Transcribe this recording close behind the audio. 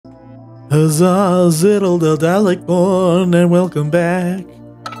Huzzah, Ziddle the DALEKBORN, and welcome back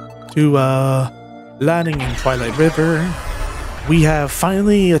to landing in Twilight River. We have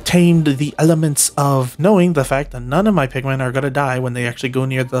finally attained the elements of knowing the fact that none of my Pikmin are gonna die when they actually go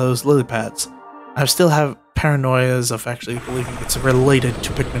near those lily pads. I still have paranoias of actually believing it's related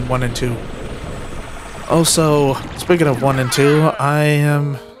to Pikmin 1 and 2. Also, speaking of 1 and 2, I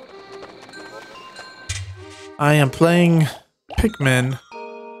am playing Pikmin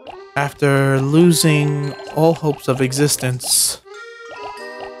after losing all hopes of existence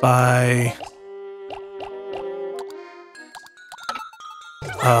by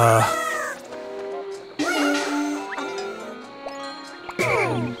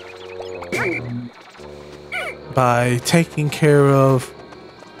taking care of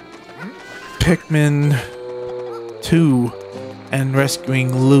Pikmin 2 and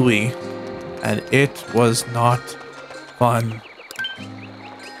rescuing Louie, and it was not fun.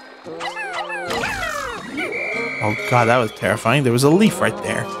 Oh god, that was terrifying. There was a leaf right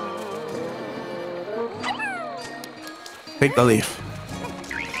there. Take the leaf.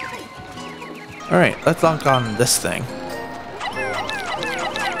 Alright, let's lock on this thing.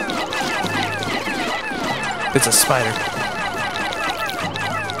 It's a spider.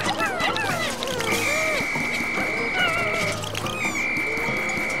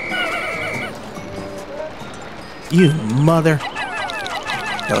 You mother.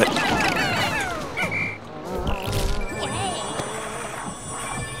 Kill it.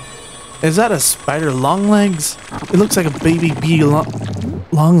 Is that a spider long legs? It looks like a baby bee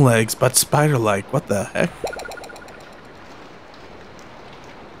long legs, but spider-like. What the heck?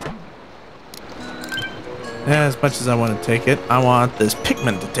 Yeah, as much as I want to take it, I want this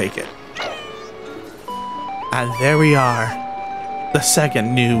Pikmin to take it. And there we are. The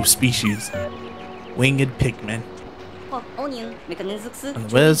second new species. Winged Pikmin.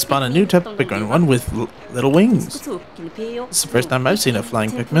 And we'll spawn a new type of Pikmin, one with little wings. This is the first time I've seen a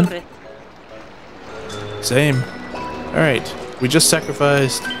flying Pikmin. Same. Alright, we just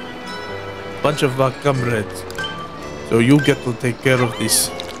sacrificed a bunch of our comrades. So you get to take care of this.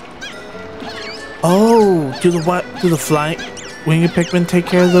 Oh, do the flying winged Pikmin take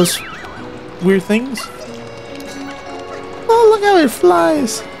care of those weird things? Oh, look how it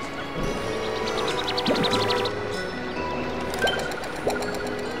flies!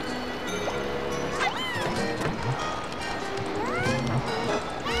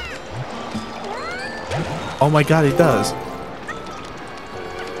 Oh my god, it does.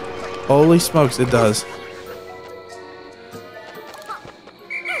 Holy smokes, it does.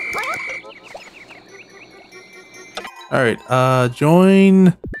 Alright,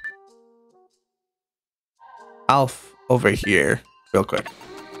 join Alf over here real quick.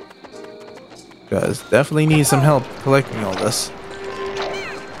 Because definitely need some help collecting all this.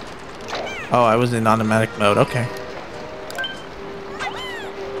 Oh, I was in automatic mode, okay.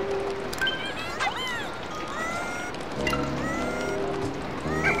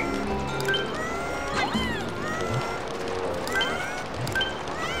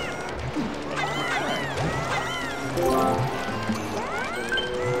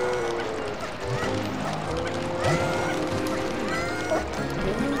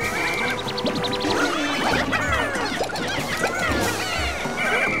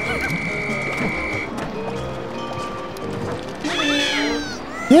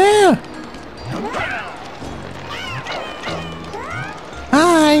 Yeah!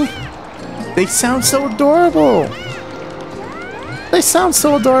 Hi! They sound so adorable! They sound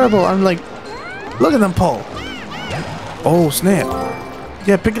so adorable! I'm like, look at them pull! Oh, snap!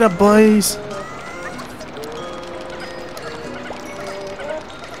 Yeah, pick it up, boys!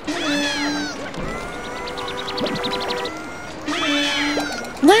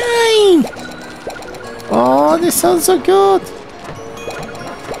 Nine! Oh, this sounds so good!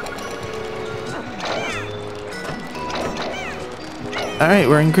 Alright,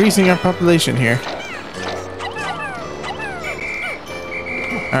 we're increasing our population here.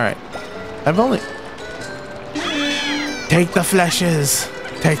 Alright. I've only... Take the fleshes!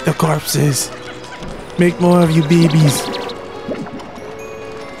 Take the corpses! Make more of you babies!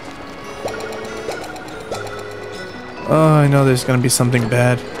 Oh, I know there's gonna be something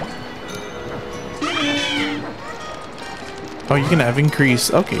bad. Oh, you can have increase.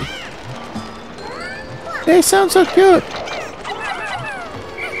 Okay. They sound so cute!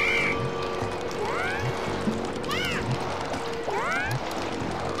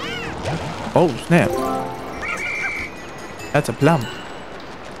 Oh, snap. That's a plum.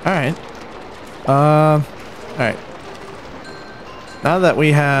 Alright. Alright. Now that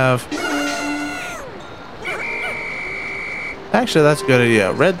we have... Actually, that's a good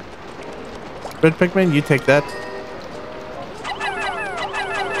idea. Red Red Pikmin, you take that.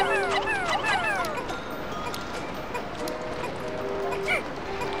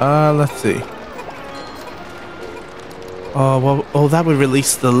 Let's see. Oh, well, oh, that would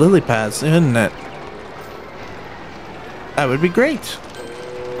release the lily pads, wouldn't it? That would be great.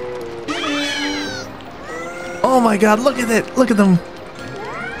 Oh my god, look at it! Look at them!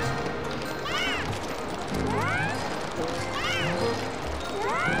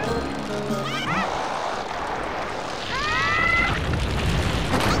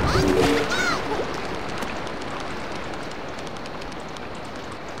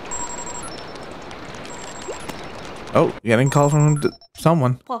 Oh, getting a call from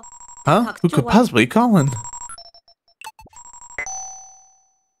someone. Huh? Who could possibly call in?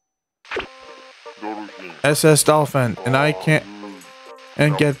 SS Dolphin, and I can't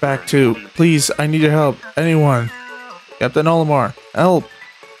get back to. Please, I need your help. Anyone. Captain Olimar, help.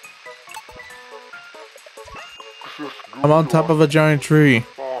 I'm on top of a giant tree.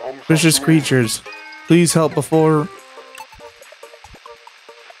 Vicious creatures. Please help before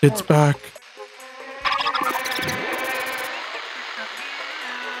it's back.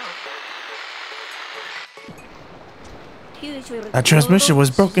 That transmission was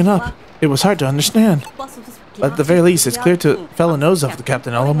broken up. It was hard to understand. But at the very least, it's clear to fellow knows of the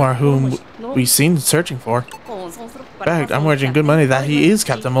Captain Olimar whom we've seen searching for. In fact, I'm wagering good money that he is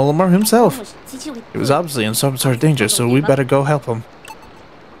Captain Olimar himself. He was obviously in some sort of danger, so we better go help him.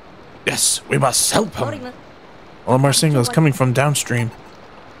 Yes, we must help him. Olimar's signal is coming from downstream.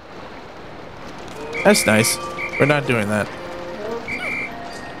 That's nice. We're not doing that.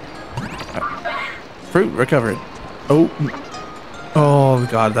 Fruit recovered. Oh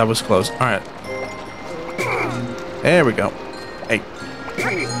god, that was close. Alright. There we go. Hey.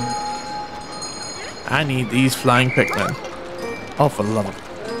 I need these flying Pikmin. Oh, for the love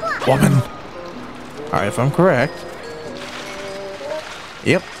of woman. Alright, if I'm correct.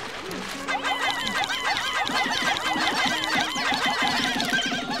 Yep.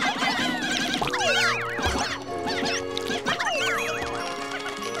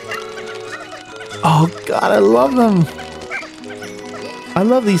 Oh god, I love them. I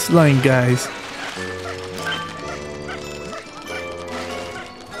love these flying guys.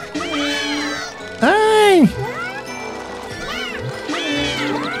 Hey!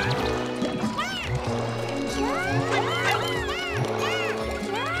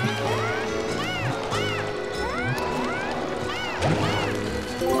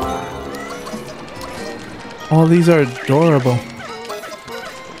 Oh, these are adorable.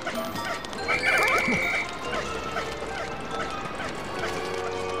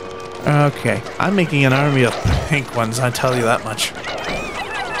 Okay, I'm making an army of pink ones, I tell you that much.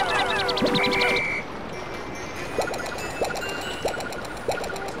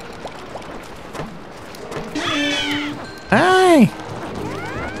 Hey!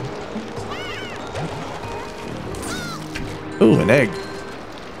 Ooh, an egg.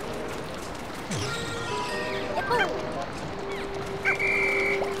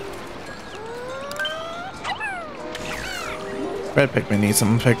 Red Pikmin needs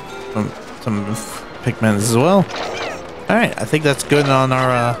some Pikmin as well. Alright, I think that's good on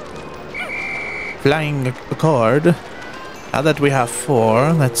our flying accord. Now that we have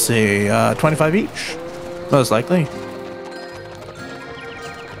 4, let's see, 25 each, most likely.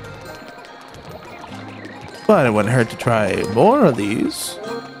 But it wouldn't hurt to try more of these.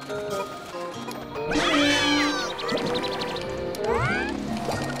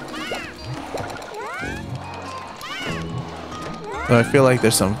 So I feel like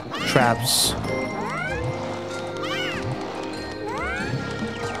there's some traps.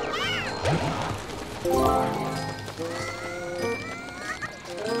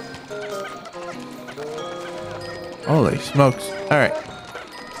 Holy smokes. Alright.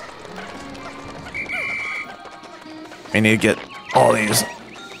 I need to get all these.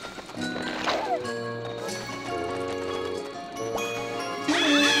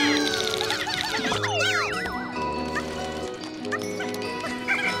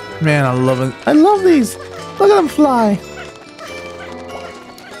 Man, I love it. I love these. Look at them fly.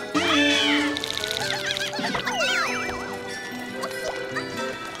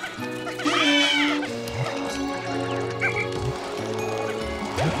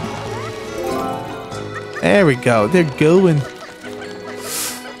 There we go. They're going.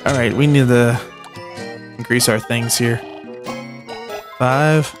 All right, we need to increase our things here.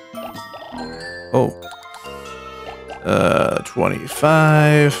 5. Oh.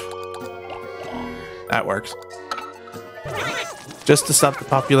 25. That works. Just to stop the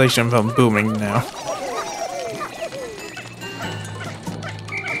population from booming now.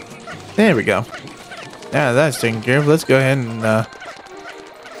 There we go. Yeah, that's taken care of. Let's go ahead and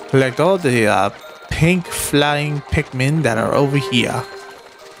collect all the pink flying Pikmin that are over here.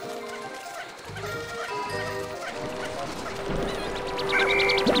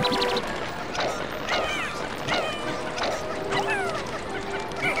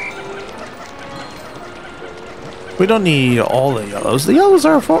 We don't need all the yellows. The yellows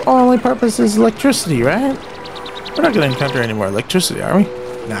are for our only purpose is electricity, right? We're not going to encounter any more electricity, are we?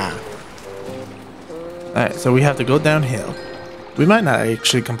 Nah. Alright, so we have to go downhill. We might not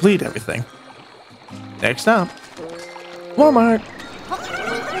actually complete everything. Next up, Walmart.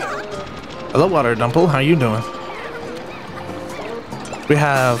 Hello, Water Dumple. How you doing? We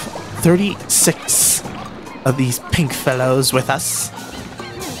have 36 of these pink fellows with us.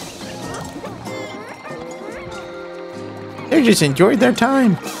 They just enjoyed their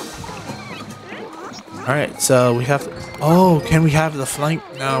time. Alright, so we have to... Oh, can we have the flank?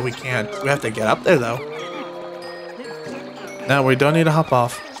 No, we can't. We have to get up there, though. No, we don't need to hop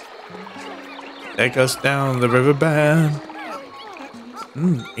off. Take us down the riverbed.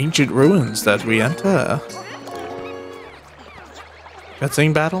 Ancient ruins that we enter.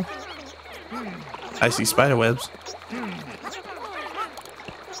 Cutscene battle? I see spider webs.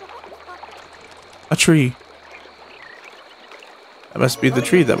 A tree. That must be the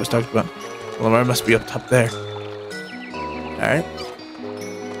tree that was talked about. Well, it must be up top there. Alright.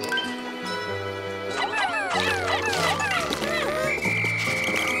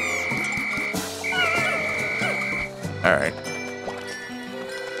 Alright.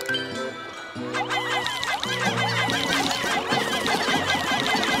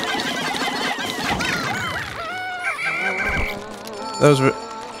 Those were...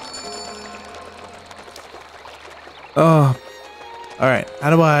 Oh. Alright, how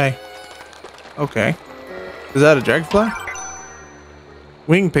do I... Okay. Is that a dragonfly?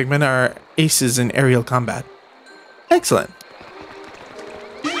 Wing Pikmin are aces in aerial combat. Excellent.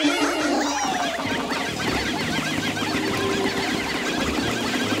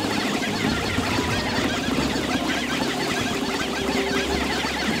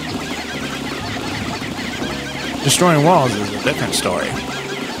 Destroying walls is a different story.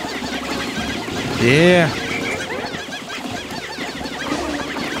 Yeah.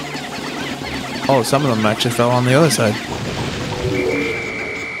 Oh, some of them actually fell on the other side.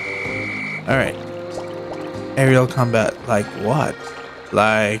 Alright. Aerial combat, like what?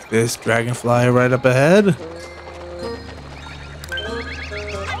 Like this dragonfly right up ahead?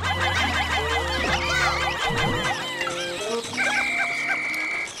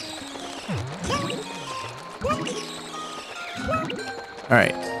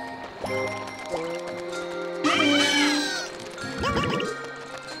 Alright.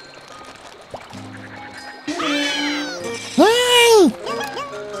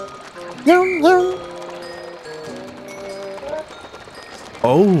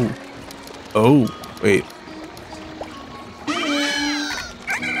 Oh. Oh, wait.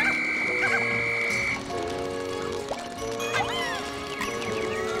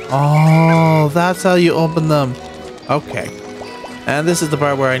 Oh, that's how you open them. Okay. And this is the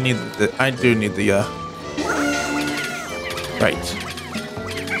part where I need the, I do need the, right.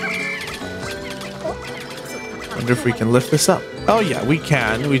 Wonder if we can lift this up. Oh yeah, we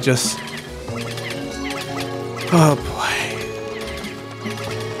can. We just... Oh boy.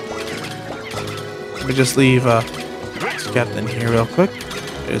 Let me just leave Captain here real quick.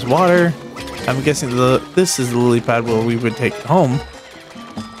 There's water. I'm guessing this is the lily pad where we would take it home.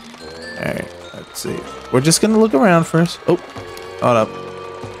 Alright, let's see. We're just gonna look around first. Oh, hold up.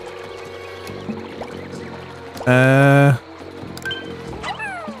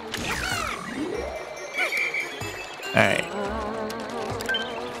 Alright.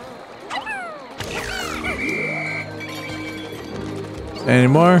 Any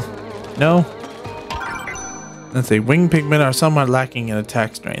more? No? Let's see. Wing Pikmin are somewhat lacking in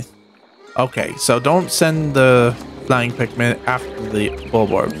attack strength. Okay, so don't send the flying Pikmin after the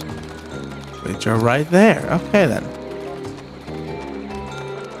bulborbs, which are right there. Okay then.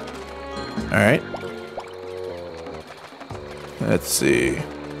 Alright. Let's see.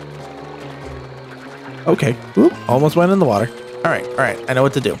 Okay. Oop, almost went in the water. Alright, alright. I know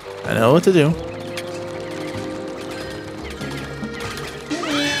what to do. I know what to do.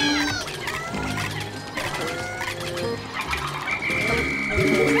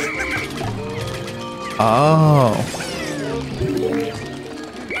 Oh.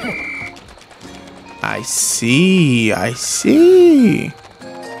 I see. I see.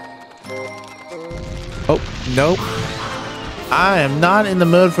 Oh, nope. I am not in the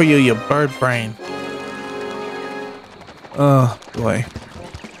mood for you, you bird brain. Oh, boy.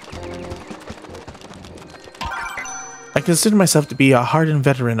 I consider myself to be a hardened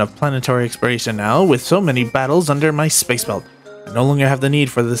veteran of planetary exploration now, with so many battles under my space belt. I no longer have the need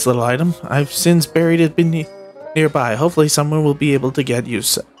for this little item. I've since buried it nearby. Hopefully someone will be able to get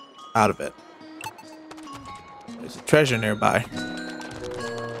use out of it. There's a treasure nearby.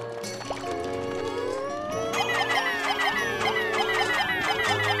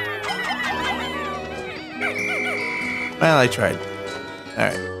 Well, I tried.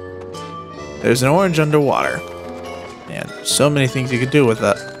 Alright. There's an orange underwater. Man, there's so many things you could do with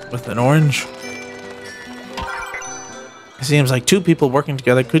that, with an orange. It seems like two people working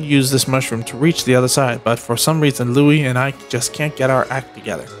together could use this mushroom to reach the other side, but for some reason Louie and I just can't get our act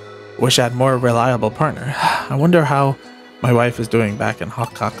together. Wish I had a more reliable partner. I wonder how my wife is doing back in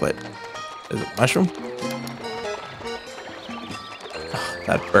Hot Chocolate. Is it mushroom? Oh,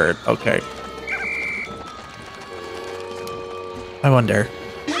 that bird, okay. I wonder.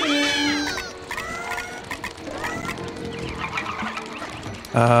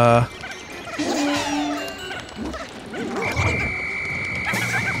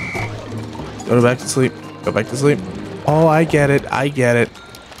 Go back to sleep. Go back to sleep. Oh, I get it. I get it.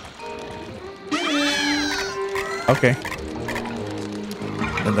 Okay.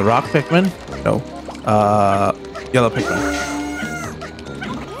 Then the rock Pikmin? No. Yellow Pikmin.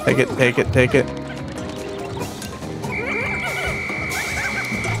 Take it, take it, take it.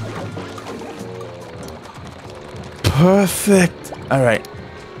 Perfect. All right.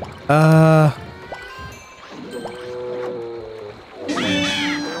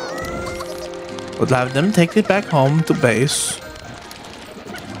 We'll have them take it back home to base.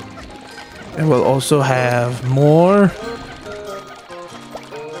 And we'll also have more.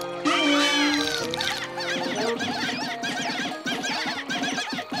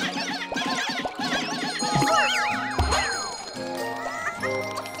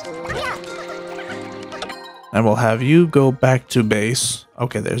 And we'll have you go back to base.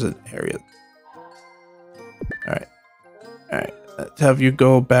 Okay, there's an area. Alright. Alright. Let's have you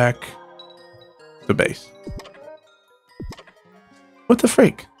go back to base. What the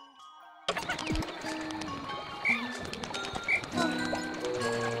freak?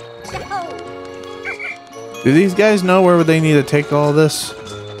 Do these guys know where they need to take all this?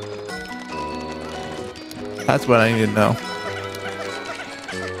 That's what I need to know.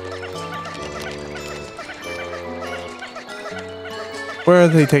 Where are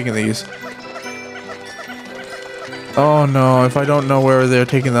they taking these? Oh no, if I don't know where they're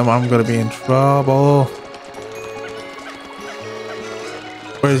taking them, I'm gonna be in trouble.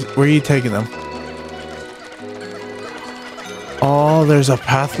 Where are you taking them? Oh, there's a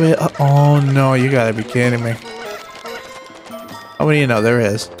pathway. Oh no, you gotta be kidding me. How many you know there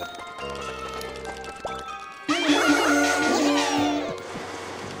is?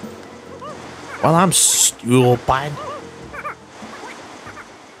 Well, I'm stupid.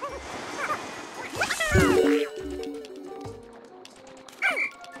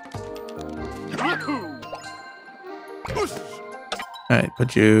 Alright,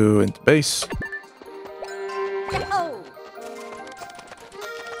 put you into base.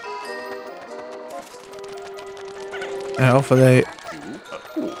 And hopefully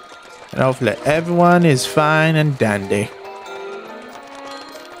everyone is fine and dandy.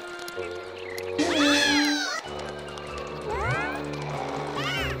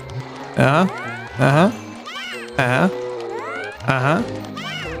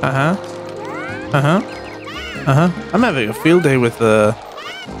 I'm having a field day with the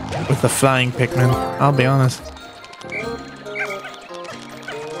flying Pikmin, I'll be honest.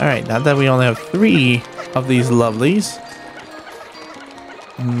 Alright, now that we only have 3 of these lovelies.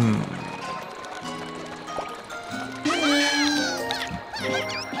 We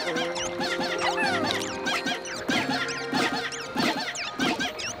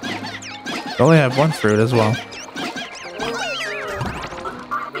only have 1 fruit as well.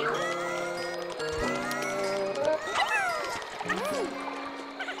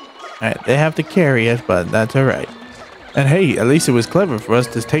 Alright, they have to carry it, but that's alright. And hey, at least it was clever for us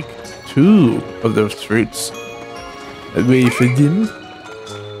to take 2 of those fruits. Wait for them.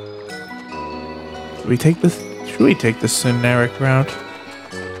 Should we take the generic route?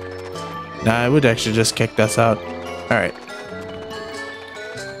 Nah, I would actually just kick us out. Alright.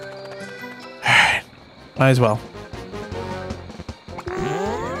 Alright. Might as well.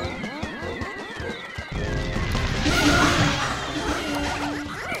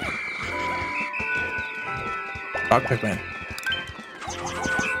 Rock Pikmin.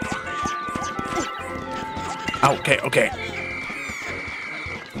 Okay, okay.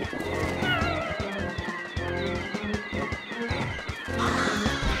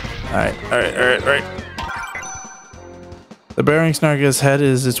 Alright. The bearing Snarga's head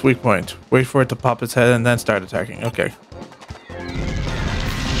is its weak point. Wait for it to pop its head and then start attacking. Okay.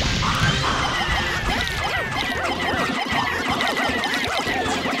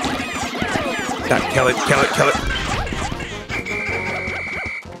 Kill it, kill it, kill it.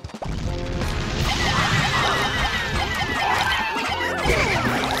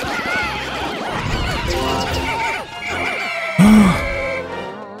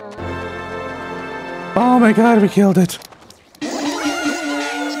 Oh my god, we killed it.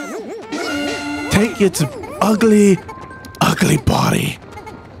 Take its ugly, ugly body.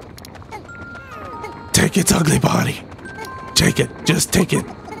 Take its ugly body. Take it, just take it.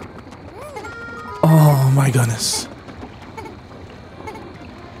 Oh my goodness.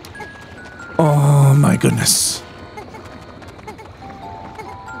 Oh my goodness.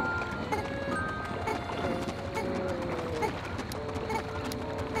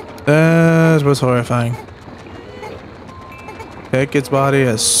 That was horrifying. Take its body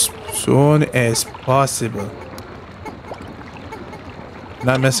as soon as possible.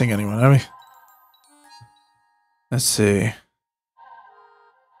 Not missing anyone, are we? Let's see.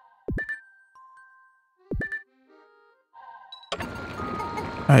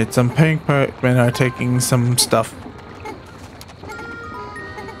 Alright, some pink Pikmin are taking some stuff.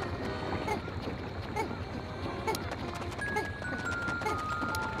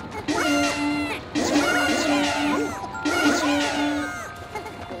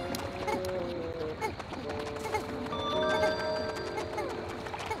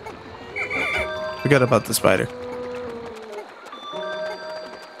 Forget about the spider.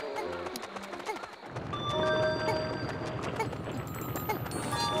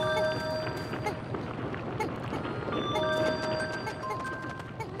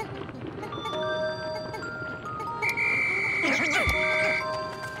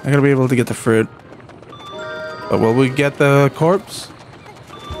 I'm gonna be able to get the fruit. But will we get the corpse?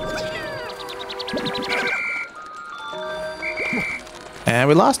 And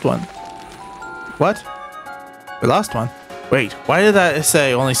we lost one. What? We lost one. Wait, why did that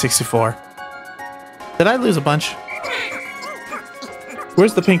say only 64? Did I lose a bunch?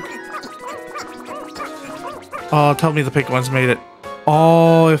 Where's the pink? Oh, tell me the pink ones made it.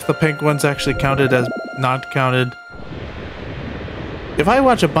 Oh, if the pink ones actually counted as not counted. If I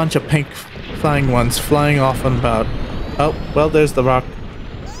watch a bunch of pink flying ones flying off and about. Oh, well, there's the rock.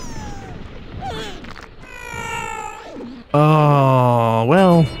 Oh,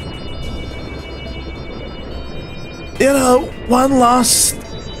 well. You know, one lost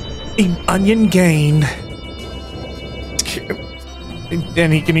onion gain.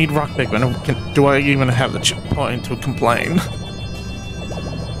 And he can eat rock Pikmin. Do I even have the point to complain?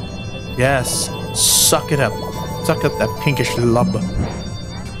 Yes, suck it up. Suck up that pinkish lub.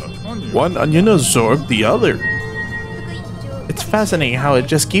 One onion absorbed the other. It's fascinating how it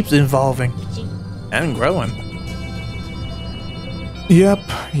just keeps evolving. And growing.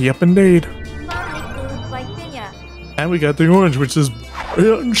 Yep, indeed. And we got the orange, which is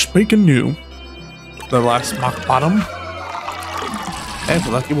spanking new. The last mock bottom. And if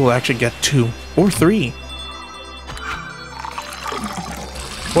we're lucky, we'll actually get 2 or 3.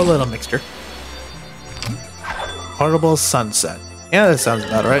 Or a little mixture. Horrible sunset. Yeah, that sounds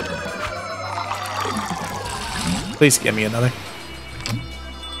about right. Please give me another.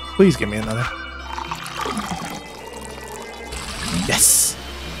 Please give me another. Yes!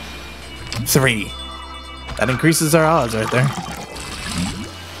 3. That increases our odds right there.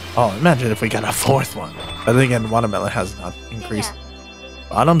 Oh, imagine if we got a 4th one. But then again, watermelon has not increased.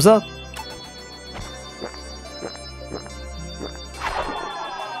 Bottoms up.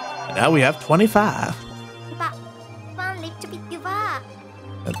 And now we have 25.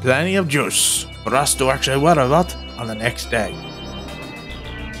 And plenty of juice for us to actually worry about on the next day.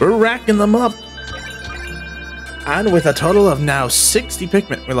 We're racking them up. And with a total of now 60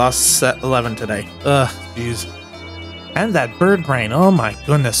 Pikmin, we lost set 11 today. Ugh, jeez. And that bird brain, oh my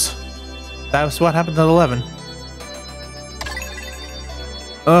goodness. That's what happened at 11.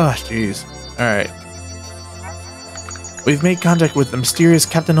 Oh, jeez. Alright. We've made contact with the mysterious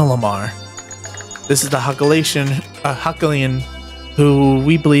Captain Olimar. This is the Huckalian who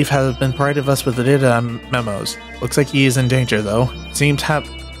we believe has been provided us with the data memos. Looks like he is in danger, though. Seems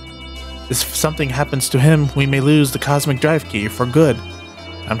if something happens to him, we may lose the cosmic drive key for good.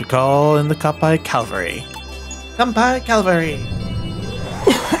 Time to call in the Kampai Cavalry. Kampai Cavalry!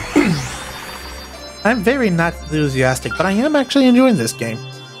 I'm very not enthusiastic, but I am actually enjoying this game.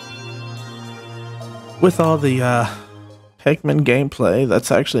 With all the Pikmin gameplay,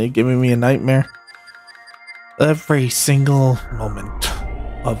 that's actually giving me a nightmare. Every single moment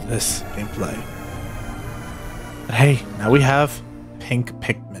of this gameplay. But hey, now we have pink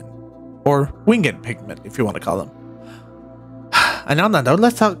Pikmin. Or winged Pikmin, if you want to call them. And on that note,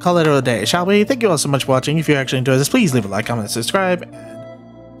 let's call it a day, shall we? Thank you all so much for watching. If you actually enjoyed this, please leave a like, comment, and subscribe.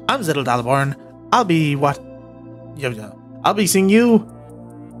 And I'm DALEKBORN. I'll be what? I'll be seeing you.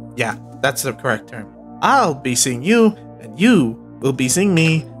 Yeah, that's the correct term. I'll be seeing you, and you will be seeing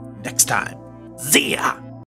me next time. See ya!